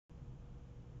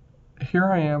here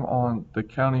I am on the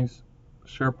county's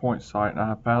SharePoint site, and I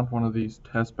have found one of these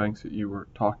test banks that you were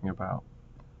talking about.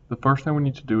 The first thing we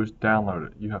need to do is download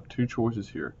it. You have two choices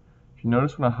here. If you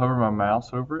notice when I hover my mouse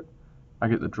over it, I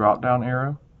get the drop down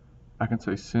arrow. I can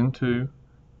say send to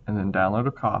and then download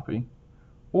a copy,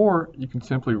 or you can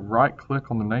simply right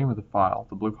click on the name of the file,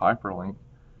 the blue hyperlink,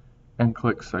 and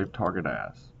click save target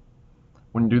as.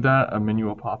 When you do that, a menu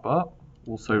will pop up.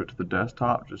 We'll save it to the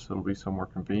desktop just so it'll be somewhere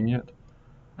convenient.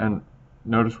 And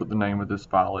notice what the name of this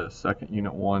file is, Second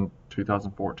Unit 1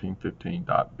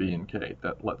 2014-15.bnk.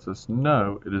 That lets us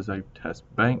know it is a test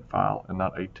bank file and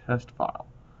not a test file.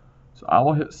 So I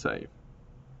will hit save.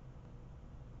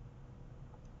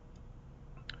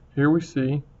 Here we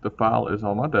see the file is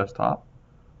on my desktop.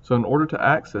 So in order to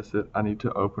access it, I need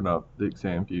to open up the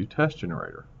ExamView test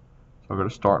generator. So I'll go to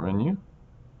Start menu,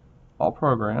 All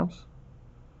Programs,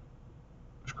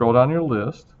 scroll down your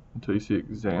list until you see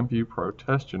ExamView Pro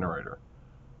Test Generator.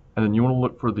 And then you want to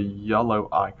look for the yellow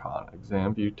icon,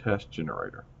 ExamView Test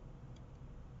Generator.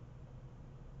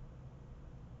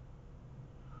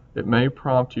 It may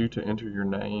prompt you to enter your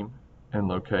name and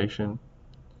location.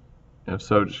 And if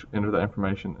so, just enter that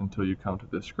information until you come to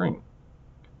this screen.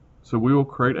 So we will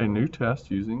create a new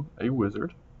test using a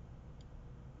wizard.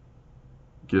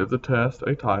 Give the test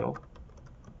a title.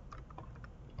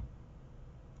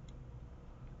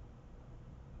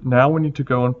 Now we need to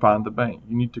go and find the bank.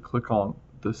 You need to click on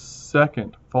the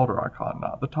second folder icon,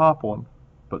 not the top one,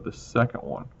 but the second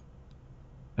one.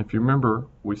 If you remember,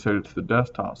 we set it to the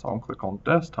desktop, so I'm going to click on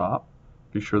Desktop,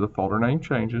 be sure the folder name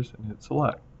changes, and hit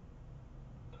Select.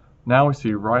 Now we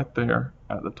see right there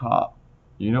at the top,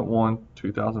 Unit 1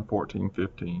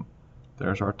 2014-15.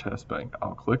 There's our test bank.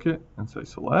 I'll click it and say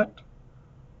Select,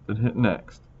 then hit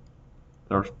Next.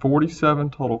 There's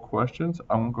 47 total questions.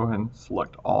 I'm going to go ahead and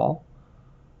select all,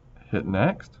 hit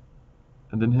Next,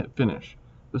 and then hit Finish.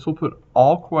 This will put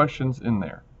all questions in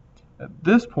there. At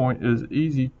this point, it is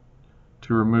easy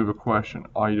to remove a question.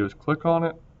 All you do is click on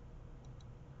it,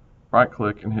 right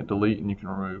click, and hit Delete, and you can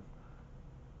remove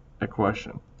a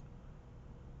question.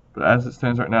 But as it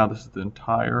stands right now, this is the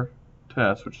entire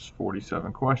test, which is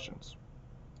 47 questions.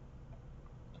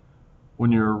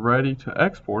 When you're ready to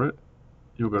export it,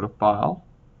 you'll go to File,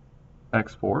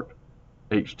 Export,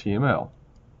 HTML.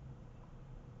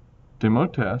 Demo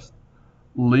test.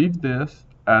 Leave this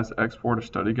as export a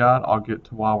study guide. I'll get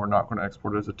to why we're not going to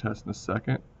export it as a test in a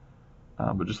second.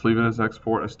 But just leave it as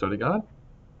export a study guide.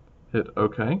 Hit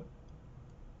OK.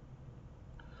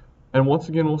 And once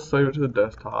again, we'll save it to the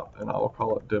desktop, and I will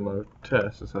call it Demo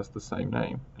Test, since that's the same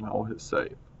name, and I will hit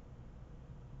Save.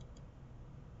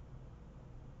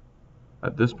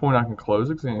 At this point, I can close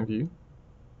ExamView.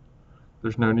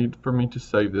 There's no need for me to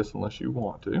save this unless you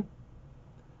want to.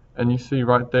 And you see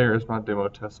right there is my demo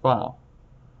test file.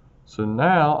 So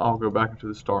now I'll go back into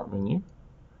the Start menu,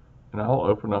 and I'll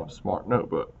open up Smart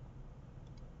Notebook.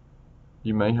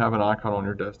 You may have an icon on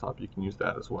your desktop. You can use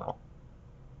that as well.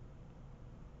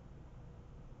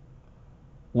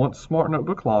 Once Smart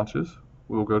Notebook launches,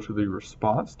 we'll go to the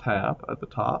Response tab at the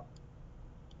top.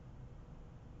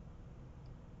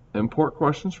 Import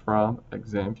questions from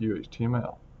ExamView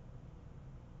HTML.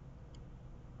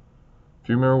 If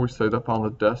you remember, we saved up on the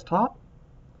desktop.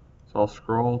 So I'll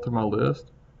scroll through my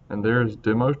list, and there is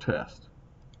Demo Test.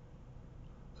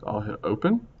 So I'll hit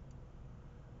Open,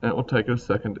 and it will take a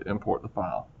second to import the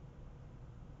file.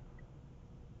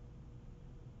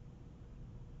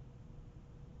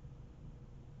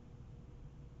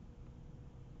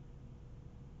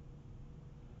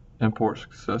 Import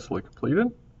successfully completed.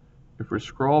 If we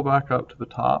scroll back up to the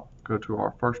top, go to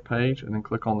our first page, and then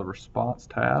click on the Response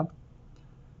tab,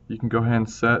 you can go ahead and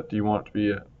set, do you want it to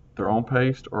be at their own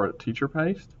pace or at teacher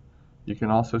pace? You can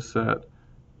also set,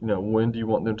 when do you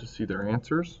want them to see their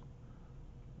answers?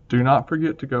 Do not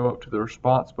forget to go up to the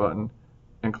Response button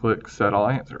and click Set All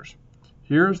Answers.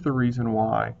 Here's the reason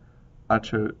why I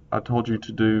told you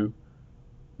to do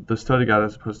the study guide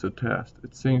as opposed to the test.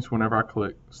 It seems whenever I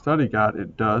click study guide,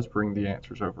 it does bring the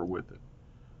answers over with it.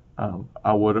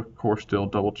 I would, of course, still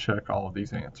double check all of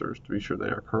these answers to be sure they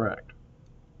are correct.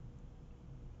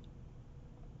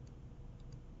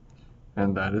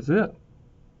 And that is it.